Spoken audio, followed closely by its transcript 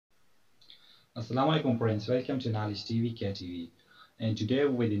Assalamu alaikum friends, welcome to Knowledge TV KTV, and today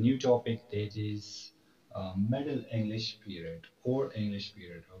with a new topic that is Middle English period or English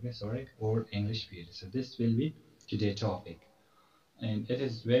period. Okay, sorry, or English period. So this will be today's topic, and it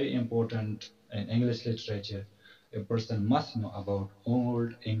is very important in English literature. A person must know about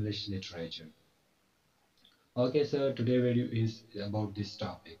old English literature. Okay, so today video is about this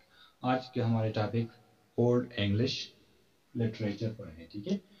topic. आज के हमारे topic old English literature पर है, ठीक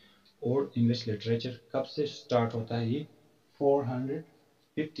है। Old English literature कब से start होता है? ये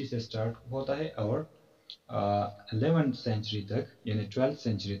 450 से स्टार्ट होता है और 11th सेंचुरी तक यानी 12th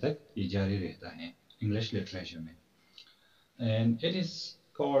सेंचुरी तक ये जारी रहता है इंग्लिश लिटरेचर में। And it is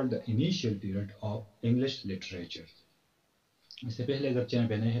called the initial period of English literature. इससे पहले अगर चैनल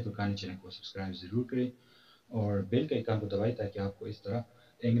पे नए हैं तो कानी चैनल को सब्सक्राइब जरूर करें और बेल के आइकन को दबाएं ताकि आपको इस तरह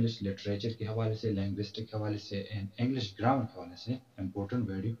इंग्लिश लिटरेचर के हवाले से, लैंग्विस्टिक के हवाले से एंड इंग्लिश ग्रामर के हवाले से इंपॉर्टेंट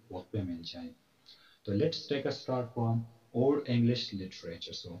वीडियो वक्त पे मिल जाए। So let's take a start from Old English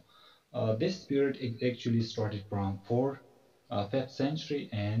literature. So this period actually started from 5th century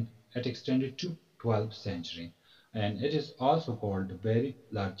and it extended to 12th century. And it is also called the very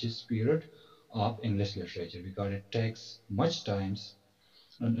largest period of English literature because it takes much times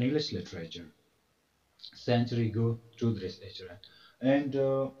in English literature. Century go to this literature. And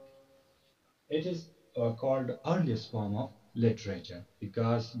it is called the earliest form of literature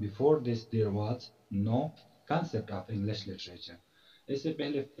because before this there was no concept of English literature. इससे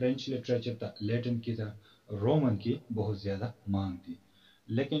पहले French literature था, Latin की था, Roman की बहुत ज़्यादा मांग थी।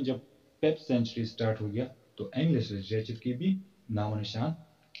 लेकिन जब 5th सेंचुरी स्टार्ट हो गया तो इंग्लिश लिटरेचर की भी नामो निशान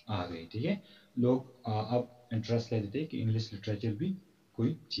आ गई, ठीक है। लोग अब इंटरेस्ट लेते थे कि इंग्लिश लिटरेचर भी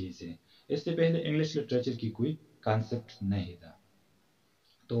कोई चीज़ है। इससे पहले इंग्लिश लिटरेचर की कोई कॉन्सेप्ट नहीं था।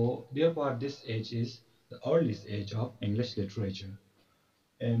 So therefore this age is the earliest age of English literature.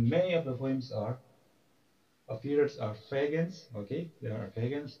 And many of the poems are periods are pagans, okay? There are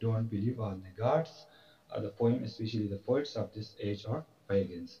pagans, don't believe on the gods. The poem, especially the poets of this age are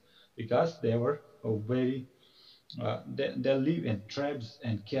pagans because they were very they live in tribes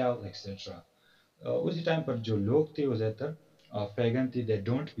and caves, etc. उसी time पर जो लोग थे वो ज़्यादातर pagan थे, they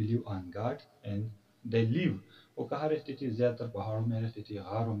don't believe on God and they live. वो कहाँ रहती थी? ज़्यादातर पहाड़ों में रहती थी,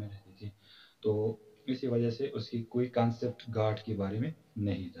 गारों में रहती थी। तो इसी वजह से उसकी कोई कॉन्सेप्ट गॉड के बारे में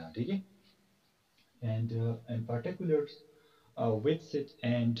नहीं था, ठीक है। And in particular Whitsitt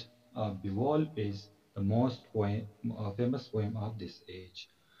and Beowulf is the most famous poem of this age.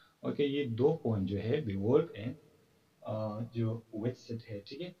 Okay, ये दो पोएम जो है Beowulf एंड जो Whitsitt है,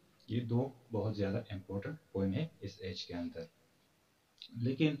 ठीक है, ये दो बहुत ज़्यादा इम्पोर्टेंट पोएम है इस एज के अंदर।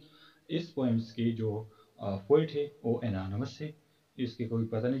 लेकिन इस पोएम्स की जो पोइट है वो एनोनिमस है, इसके कोई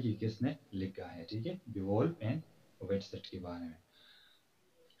पता नहीं कि किसने लिखा है, ठीक है, Beowulf एंड Whitsitt के बारे में।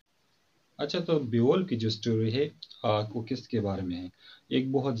 अच्छा, तो बियोल की जो स्टोरी है वो किसके बारे में है?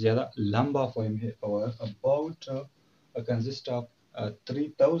 एक बहुत ज़्यादा लंबा पोएम है और about consist of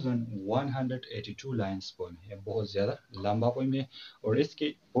 3182 lines poem है, बहुत ज़्यादा लंबा पोएम है और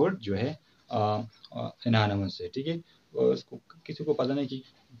इसके पोएट जो है एनोनिमस है, ठीक है। उसको किसी को पता नहीं कि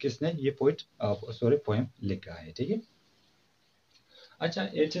किसने ये पोएम लिखा है, ठीक है। अच्छा,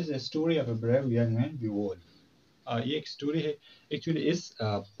 it is a story of a brave young man बियोल। ये एक स्टोरी है। Actually, is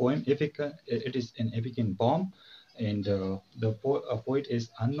poem epic. It is an epic in poem, and the poet is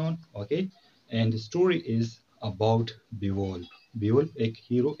unknown. Okay, and the story is about Beowulf. Beowulf एक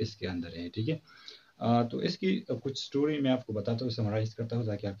hero इसके अंदर है, ठीक है। तो इसकी कुछ स्टोरी मैं आपको बताता हूँ, समराइज करता हूँ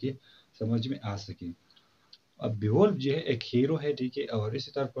ताकि आपकी समझ में आ सके। अब Beowulf जो है एक हीरो है, ठीक है, और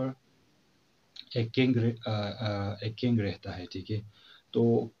इसी तरह पर एक किंग रहता है, ठीक है।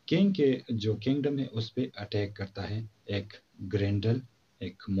 तो किंग के जो किंगडम है उस पे अटैक करता है एक ग्रेंडल,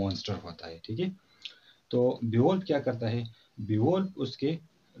 एक मॉन्स्टर होता है, ठीक है। तो बियोल्फ क्या करता है? बियोल्फ उसके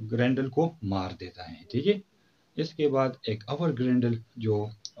ग्रेंडल को मार देता है, ठीक है। इसके बाद एक अवर ग्रेंडल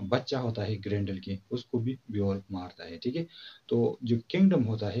जो बच्चा होता है ग्रेंडल के, उसको भी बियोल्फ मारता है, ठीक है। तो जो किंगडम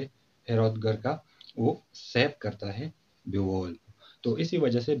होता है हेरोदगर का, वो सेव करता है बियोल्फ। तो इसी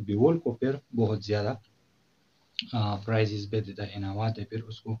वजह से बियोल्फ को फिर बहुत ज़्यादा प्राइजेस पे देता है, इनामात है, फिर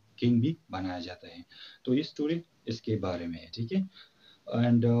उसको किंग भी बनाया जाता है। तो ये स्टोरी इसके बारे में है, ठीक है।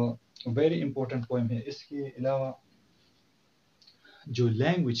 एंड वेरी इंपॉर्टेंट पोएम है। इसके अलावा जो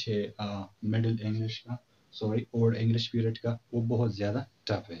लैंग्वेज है मिडिल इंग्लिश का, सॉरी ओल्ड इंग्लिश पीरियड का, वो बहुत ज़्यादा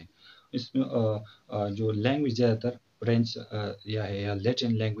टफ है। इसमें जो लैंग्वेज ज़्यादातर फ्रेंच या है या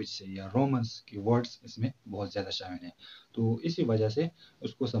लैटिन लैंग्वेज से या रोमन्स की वर्ड्स इसमें बहुत ज़्यादा शामिल हैं। तो इसी वजह से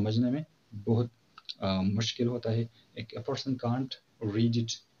उसको समझने में बहुत मुश्किल होता है। एक person can't read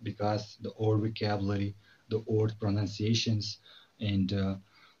it because the old vocabulary, the old pronunciations, and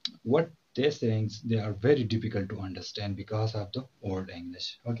what their sayings they are very difficult to understand because of the old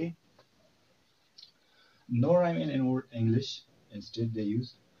English. Okay, no rhyme in old English. Instead, they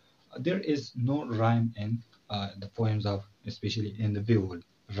use there is no rhyme in the poems of especially in the vowel.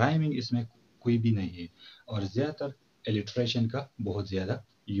 Rhyming इसमें कोई भी नहीं है और ज़्यादातर alliteration का बहुत ज़्यादा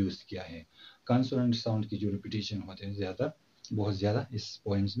यूज़ किया है. Consonant sound की जो repetition होते हैं ज़्यादा बहुत ज़्यादा इस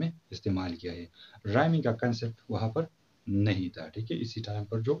poems में इस्तेमाल किया है. Rhyming का concept वहाँ पर नहीं था. ठीक है, इसी टाइम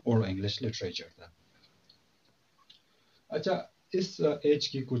पर जो old English literature था. अच्छा, इस एज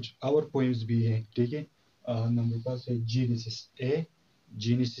की कुछ और पोइम्स भी हैं. ठीक है, नंबर पास है जीनिसिस A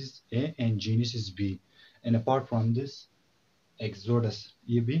and जीनिसिस B and apart from this exodus.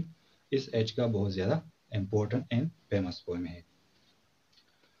 ये भी इस एज का बहुत ज़्यादा इम्पोर्टेंट एंड फेमस पोइम है.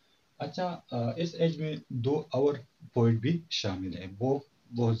 अच्छा, इस एज में दो और पोइट भी शामिल है. वो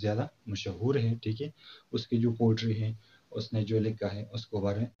बहुत ज़्यादा मशहूर है. ठीक है, उसकी जो पोइट्री है उसने जो लिखा है उसको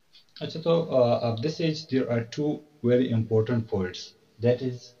बारे में. अच्छा, तो of this age there are two very important poets, that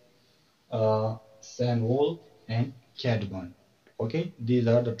is Samuel and Cadman. Okay, these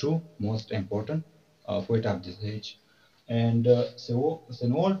are the two most important poet of this age. And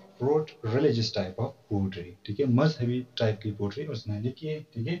Samuel wrote religious type of poetry. ठीक है, मजहबी type की poetry उसने लिखी है.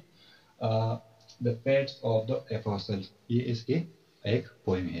 ठीक है, the fates of the apostle ये इसकी एक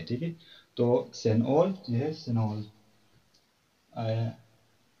poem है. ठीक है, तो Samuel ये है Samuel.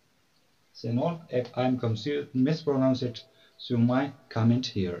 सेनोल, if I'm mispronounce it, so my comment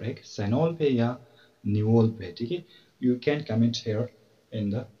here. एक सेनोल पे या निवोल पे. ठीक है, you can comment here in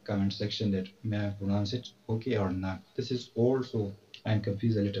the comment section that may I pronounce it okay or not. This is also I'm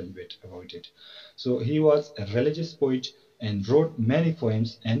confused a little bit about it. So he was a religious poet and wrote many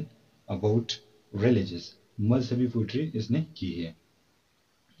poems and about religious मजहबी poetry इसने की है.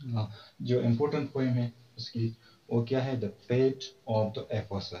 जो important poem है उसकी वो क्या है, the fate of the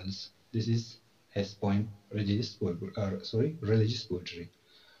apostles. This is his poem religious poetry.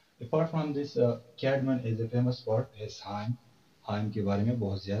 Apart from this, Cadman is a famous for his hymn. Hymn के बारे में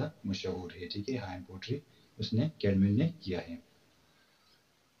बहुत ज़्यादा मशहूर है. ठीक है, हाइम पोट्री उसने कैडमन ने किया है.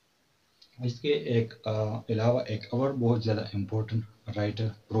 इसके एक अलावा एक और बहुत ज़्यादा important writer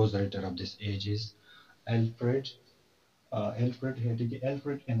pros writer of this as is Alfred. Alfred here.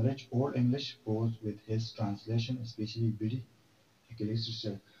 Alfred enriched Old English prose with his translation, especially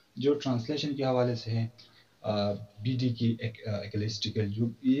ecclesiastical. जो translation के हवाले से है, बीडी की ecclesiastical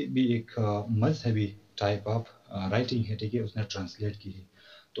जो ये भी एक मजहबी type of writing है. ठीक है, उसने translate की है.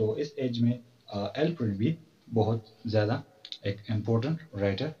 तो इस एज में एल्फ्रेड भी बहुत ज़्यादा एक important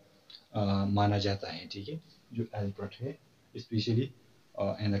writer माना जाता है. ठीक है, जो एल्फ्रेड है especially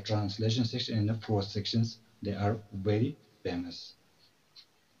in the translation section in the prose sections they are very famous.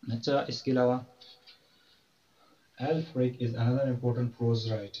 अच्छा, इसके अलावा एल्फ्रिक is another important prose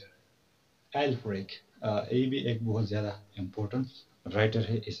writer. एल्फ्रिक ये भी एक बहुत ज़्यादा important writer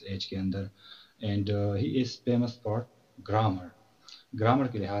है इस एज के अंदर and he is famous for grammar. Grammar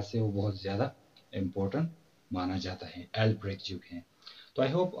के लिहाज से वो बहुत ज़्यादा important माना जाता है एल्फ्रिक जो है. तो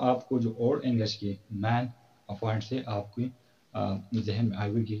आई होप आपको जो ओल्ड इंग्लिश की मैन पॉइंट से आपकी जहन में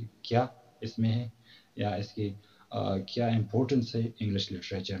आएगी कि क्या इसमें है या इसकी क्या इम्पोर्टेंस है इंग्लिश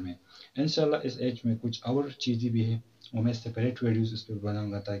लिटरेचर में. इंशाल्लाह इस एज में कुछ और चीज़ें भी हैं वो मैं सेपरेट वीडियोस इस पर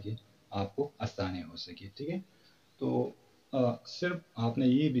बनाऊंगा ताकि आपको आसानी हो सके. ठीक है, तो सिर्फ आपने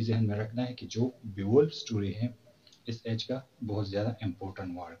ये भी जहन में रखना है कि जो बिवोल स्टोरी है इस एज का बहुत ज़्यादा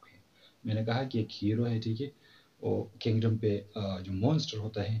इम्पोर्टेंट वर्क है. मैंने कहा कि एक हीरो है. ठीक है, वो किंगडम पे जो मॉन्स्टर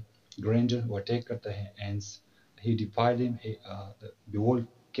होता है ग्रेंडर वो अटैक करता है and he defied him. The Beowulf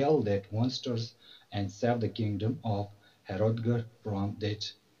killed that monsters and saved the kingdom of Herodgar from that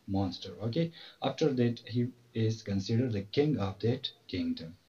monster. Okay, after that he is considered the king of that kingdom.